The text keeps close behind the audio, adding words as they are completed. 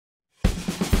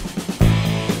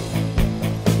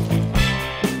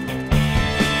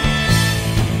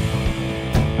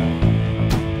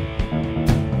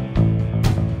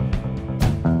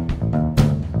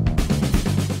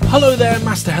Hello there,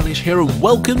 Master Hellish here, and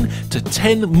welcome to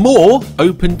 10 more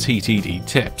OpenTTD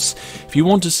tips. If you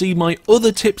want to see my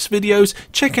other tips videos,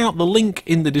 check out the link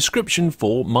in the description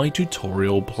for my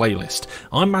tutorial playlist.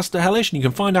 I'm Master Hellish, and you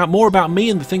can find out more about me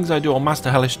and the things I do on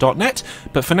masterhellish.net,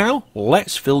 but for now,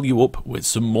 let's fill you up with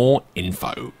some more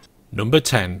info. Number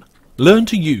 10. Learn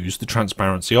to use the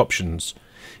transparency options.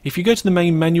 If you go to the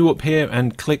main menu up here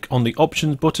and click on the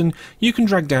options button, you can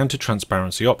drag down to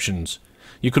transparency options.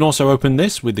 You can also open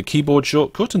this with the keyboard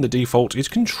shortcut, and the default is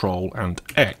Control and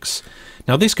X.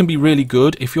 Now this can be really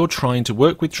good if you're trying to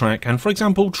work with track and, for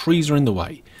example, trees are in the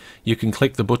way. You can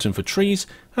click the button for trees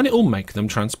and it will make them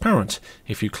transparent.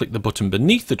 If you click the button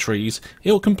beneath the trees,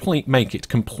 it will make it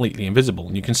completely invisible.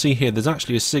 And you can see here there's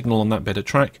actually a signal on that bit of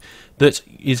track that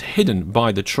is hidden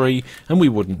by the tree, and we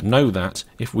wouldn't know that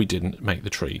if we didn't make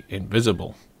the tree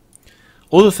invisible.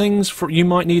 Other things you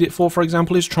might need it for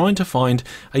example, is trying to find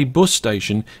a bus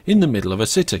station in the middle of a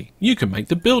city. You can make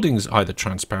the buildings either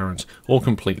transparent or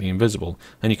completely invisible.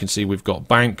 And you can see we've got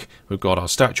bank, we've got our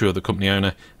statue of the company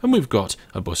owner, and we've got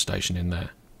a bus station in there.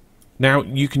 Now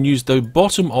you can use the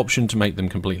bottom option to make them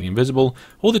completely invisible,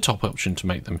 or the top option to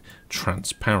make them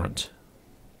transparent.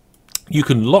 You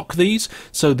can lock these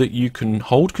so that you can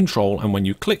hold control, and when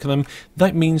you click them,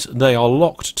 that means they are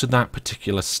locked to that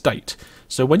particular state.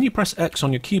 So when you press X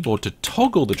on your keyboard to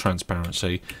toggle the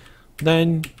transparency,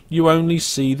 then you only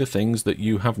see the things that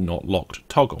you have not locked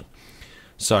toggle.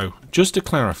 So just to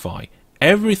clarify,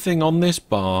 everything on this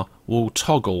bar will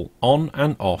toggle on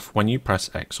and off when you press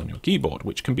X on your keyboard,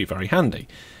 which can be very handy.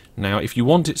 Now if you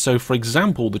want it so, for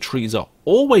example, the trees are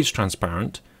always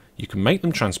transparent, you can make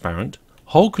them transparent,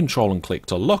 hold control and click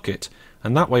to lock it,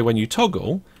 and that way when you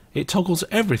toggle, it toggles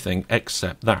everything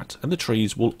except that, and the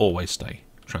trees will always stay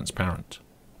transparent.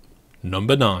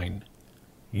 Number 9.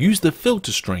 Use the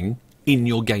filter string in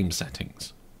your game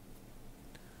settings.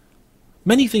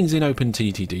 Many things in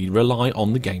OpenTTD rely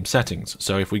on the game settings,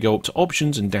 so if we go up to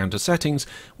options and down to settings,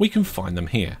 we can find them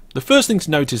here. The first thing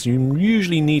to note is you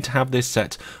usually need to have this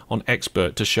set on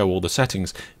expert to show all the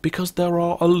settings, because there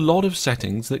are a lot of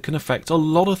settings that can affect a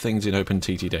lot of things in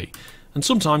OpenTTD, and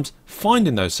sometimes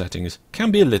finding those settings can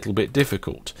be a little bit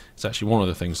difficult. It's actually one of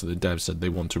the things that the devs said they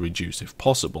want to reduce if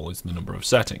possible, is the number of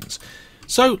settings.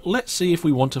 So let's see if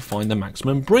we want to find the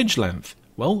maximum bridge length.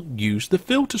 Well, use the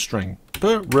filter string.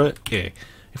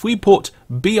 If we put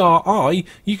BRI,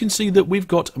 you can see that we've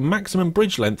got maximum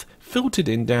bridge length filtered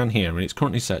in down here, and it's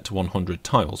currently set to 100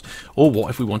 tiles. Or what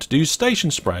if we want to do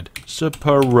station spread?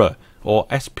 SPR or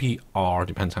SPR,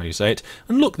 depends how you say it.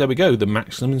 And look, there we go, the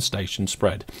maximum station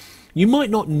spread. You might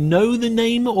not know the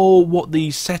name or what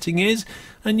the setting is,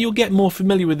 and you'll get more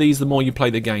familiar with these the more you play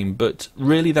the game, but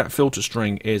really that filter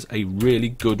string is a really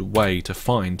good way to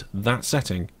find that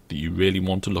setting that you really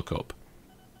want to look up.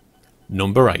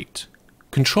 Number 8.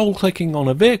 Control clicking on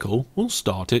a vehicle will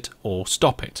start it or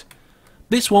stop it.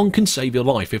 This one can save your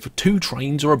life if two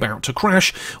trains are about to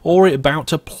crash or about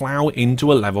to plough into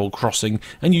a level crossing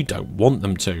and you don't want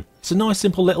them to. It's a nice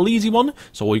simple little easy one,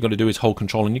 so all you've got to do is hold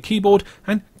control on your keyboard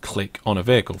and click on a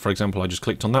vehicle. For example, I just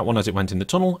clicked on that one as it went in the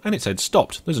tunnel and it said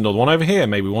stopped. There's another one over here,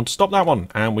 maybe we want to stop that one,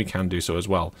 and we can do so as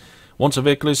well. Once a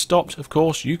vehicle is stopped, of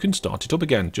course, you can start it up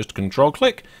again. Just control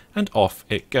click and off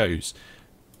it goes.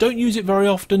 Don't use it very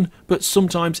often, but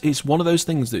sometimes it's one of those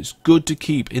things that's good to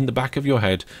keep in the back of your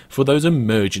head for those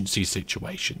emergency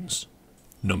situations.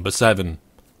 Number 7.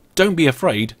 Don't be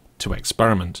afraid to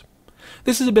experiment.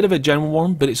 This is a bit of a general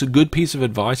one, but it's a good piece of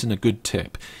advice and a good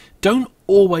tip. Don't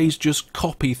always just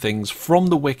copy things from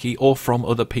the wiki or from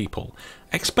other people.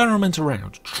 Experiment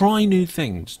around, try new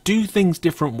things, do things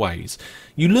different ways.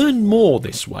 You learn more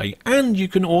this way, and you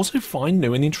can also find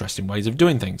new and interesting ways of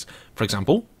doing things. For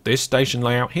example, this station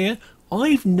layout here,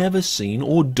 I've never seen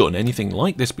or done anything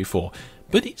like this before,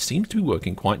 but it seems to be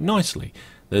working quite nicely.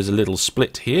 There's a little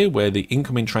split here where the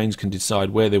incoming trains can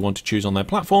decide where they want to choose on their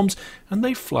platforms, and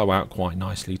they flow out quite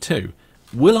nicely too.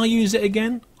 Will I use it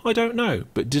again? I don't know,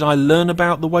 but did I learn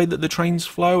about the way that the trains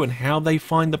flow and how they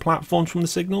find the platforms from the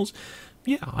signals?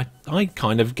 Yeah, I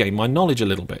kind of gained my knowledge a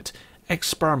little bit.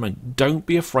 Experiment. Don't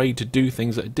be afraid to do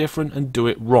things that are different and do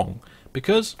it wrong,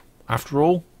 because, after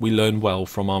all, we learn well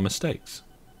from our mistakes.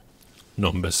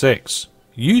 Number 6.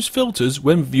 Use filters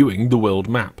when viewing the world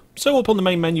map. So up on the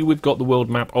main menu we've got the world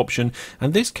map option,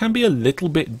 and this can be a little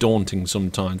bit daunting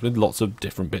sometimes with lots of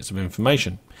different bits of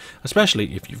information,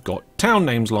 especially if you've got town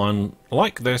names line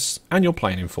like this and you're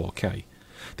playing in 4K.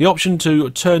 The option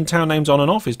to turn town names on and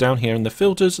off is down here in the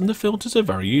filters, and the filters are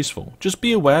very useful. Just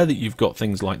be aware that you've got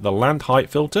things like the land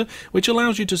height filter, which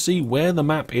allows you to see where the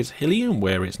map is hilly and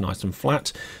where it's nice and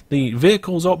flat. The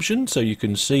vehicles option, so you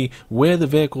can see where the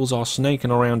vehicles are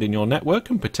snaking around in your network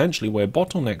and potentially where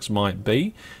bottlenecks might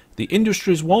be. The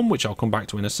industries one, which I'll come back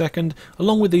to in a second,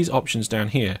 along with these options down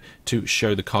here to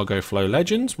show the cargo flow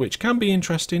legends, which can be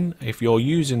interesting if you're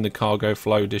using the cargo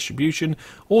flow distribution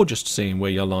or just seeing where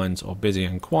your lines are busy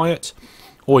and quiet.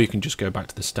 Or you can just go back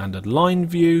to the standard line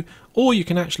view, or you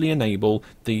can actually enable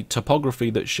the topography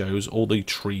that shows all the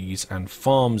trees and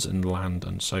farms and land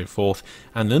and so forth.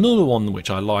 And another one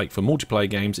which I like for multiplayer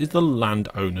games is the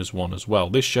landowners one as well.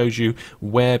 This shows you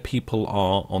where people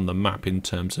are on the map in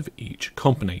terms of each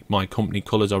company. My company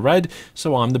colours are red,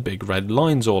 so I'm the big red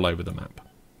lines all over the map.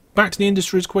 Back to the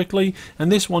industries quickly,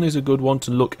 and this one is a good one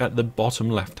to look at the bottom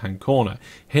left hand corner.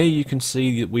 Here you can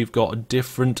see that we've got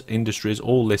different industries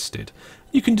all listed.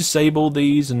 You can disable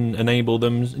these and enable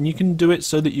them, and you can do it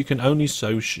so that you can only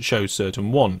show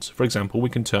certain ones. For example, we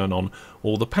can turn on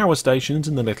all the power stations,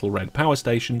 and the little red power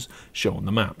stations show on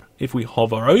the map. If we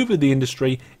hover over the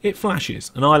industry, it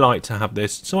flashes, and I like to have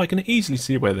this so I can easily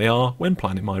see where they are when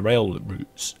planning my rail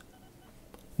routes.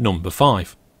 Number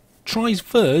 5. Try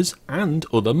FURS and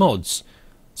other mods.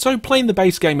 So playing the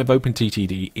base game of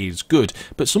OpenTTD is good,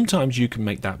 but sometimes you can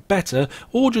make that better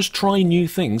or just try new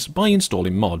things by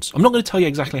installing mods. I'm not going to tell you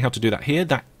exactly how to do that here.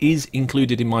 That is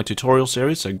included in my tutorial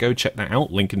series, so go check that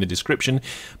out, link in the description.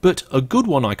 But a good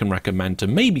one I can recommend to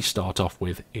maybe start off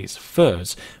with is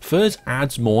FURS. FURS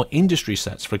adds more industry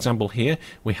sets. For example, here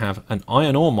we have an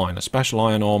iron ore mine, a special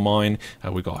iron ore mine,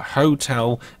 we've got a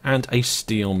hotel and a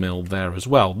steel mill there as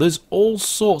well. There's all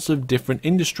sorts of different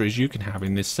industries you can have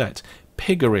in this set.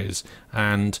 Piggeries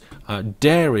and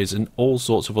dairies and all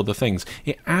sorts of other things.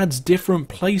 It adds different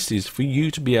places for you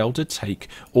to be able to take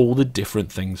all the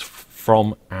different things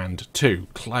from and to.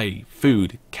 Clay,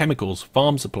 food, chemicals,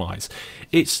 farm supplies.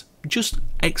 It just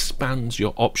expands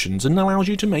your options and allows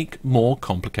you to make more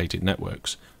complicated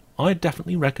networks. I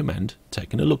definitely recommend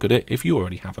taking a look at it if you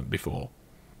already haven't before.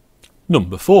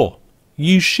 Number 4.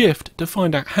 Use Shift to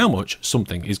find out how much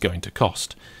something is going to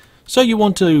cost. So you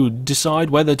want to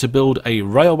decide whether to build a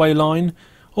railway line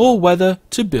or whether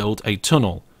to build a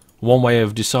tunnel. One way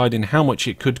of deciding how much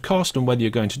it could cost and whether you're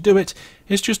going to do it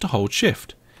is just to hold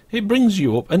Shift. It brings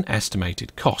you up an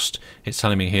estimated cost. It's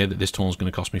telling me here that this tunnel is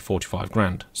going to cost me 45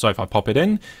 grand. So if I pop it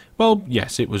in, well,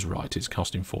 yes, it was right. It's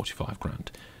costing 45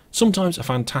 grand. Sometimes a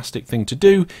fantastic thing to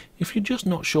do if you're just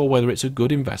not sure whether it's a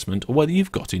good investment or whether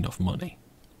you've got enough money.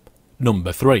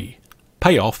 Number 3.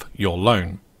 Pay off your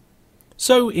loan.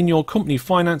 So in your company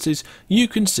finances, you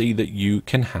can see that you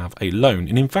can have a loan,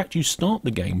 and in fact you start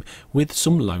the game with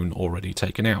some loan already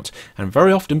taken out, and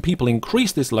very often people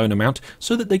increase this loan amount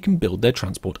so that they can build their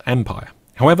transport empire.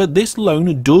 However, this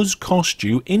loan does cost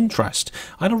you interest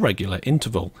at a regular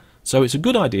interval, so it's a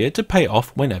good idea to pay it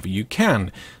off whenever you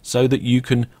can, so that you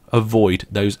can avoid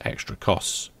those extra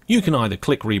costs. You can either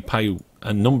click repay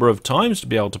a number of times to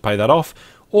be able to pay that off,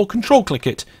 or control click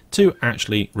it to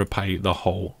actually repay the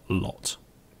whole lot.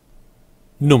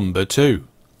 Number 2.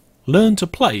 Learn to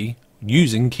play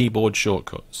using keyboard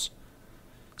shortcuts.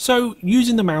 So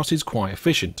using the mouse is quite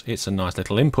efficient. It's a nice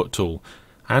little input tool,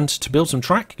 and to build some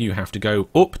track you have to go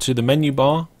up to the menu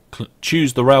bar,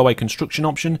 choose the railway construction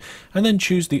option, and then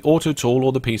choose the auto tool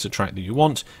or the piece of track that you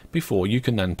want before you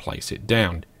can then place it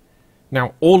down.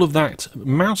 Now all of that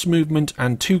mouse movement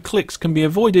and 2 clicks can be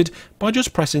avoided by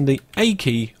just pressing the A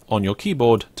key on your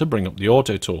keyboard to bring up the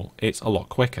auto tool. It's a lot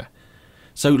quicker.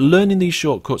 So learning these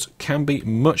shortcuts can be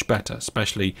much better,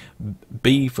 especially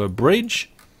B for bridge,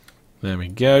 there we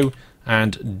go,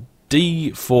 and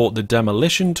D for the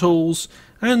demolition tools,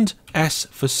 and S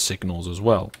for signals as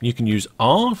well. You can use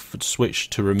R to switch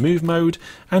to remove mode,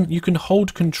 and you can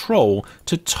hold control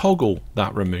to toggle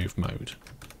that remove mode,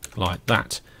 like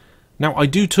that. Now I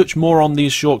do touch more on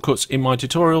these shortcuts in my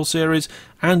tutorial series,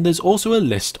 and there's also a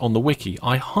list on the wiki.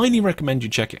 I highly recommend you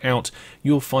check it out.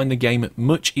 You'll find the game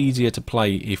much easier to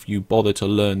play if you bother to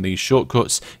learn these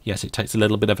shortcuts. Yes, it takes a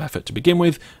little bit of effort to begin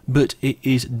with, but it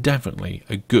is definitely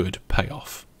a good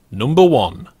payoff. Number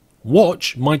 1.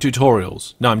 Watch my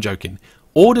tutorials. No, I'm joking.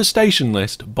 Order station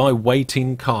list by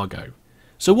weighting cargo.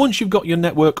 So once you've got your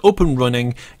network up and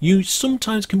running, you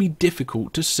sometimes can be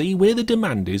difficult to see where the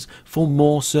demand is for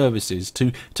more services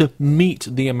to meet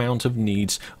the amount of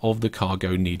needs of the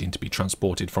cargo needing to be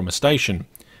transported from a station.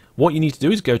 What you need to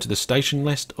do is go to the station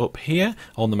list up here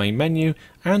on the main menu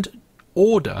and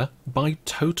order by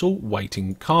total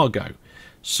weighting cargo.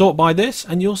 Sort by this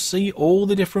and you'll see all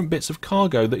the different bits of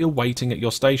cargo that you're waiting at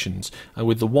your stations,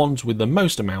 with the ones with the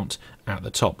most amount at the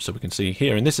top. So we can see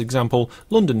here in this example,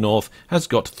 London North has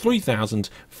got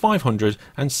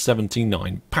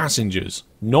 3,579 passengers.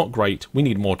 Not great, we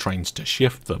need more trains to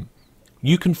shift them.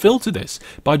 You can filter this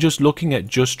by just looking at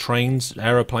just trains,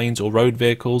 aeroplanes or road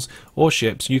vehicles or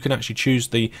ships. You can actually choose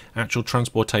the actual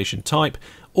transportation type,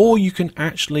 or you can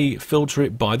actually filter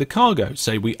it by the cargo.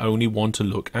 Say we only want to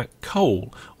look at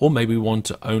coal, or maybe we want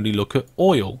to only look at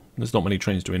oil. There's not many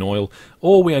trains doing oil,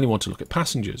 or we only want to look at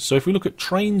passengers. So if we look at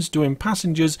trains doing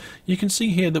passengers, you can see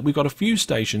here that we've got a few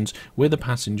stations where the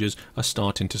passengers are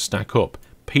starting to stack up.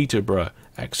 Peterborough,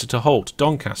 Exeter Holt,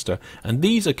 Doncaster, and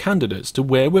these are candidates to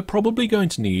where we're probably going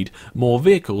to need more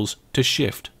vehicles to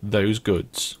shift those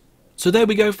goods. So there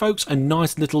we go folks, a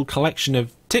nice little collection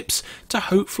of tips to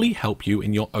hopefully help you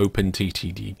in your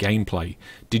OpenTTD gameplay.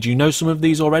 Did you know some of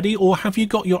these already, or have you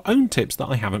got your own tips that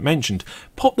I haven't mentioned?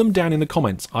 Pop them down in the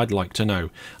comments, I'd like to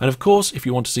know. And of course, if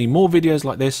you want to see more videos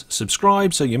like this,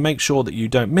 subscribe so you make sure that you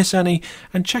don't miss any,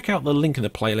 and check out the link in the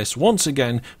playlist once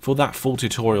again for that full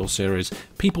tutorial series.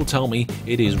 People tell me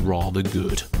it is rather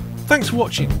good. Thanks for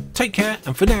watching, take care,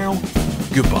 and for now,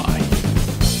 goodbye.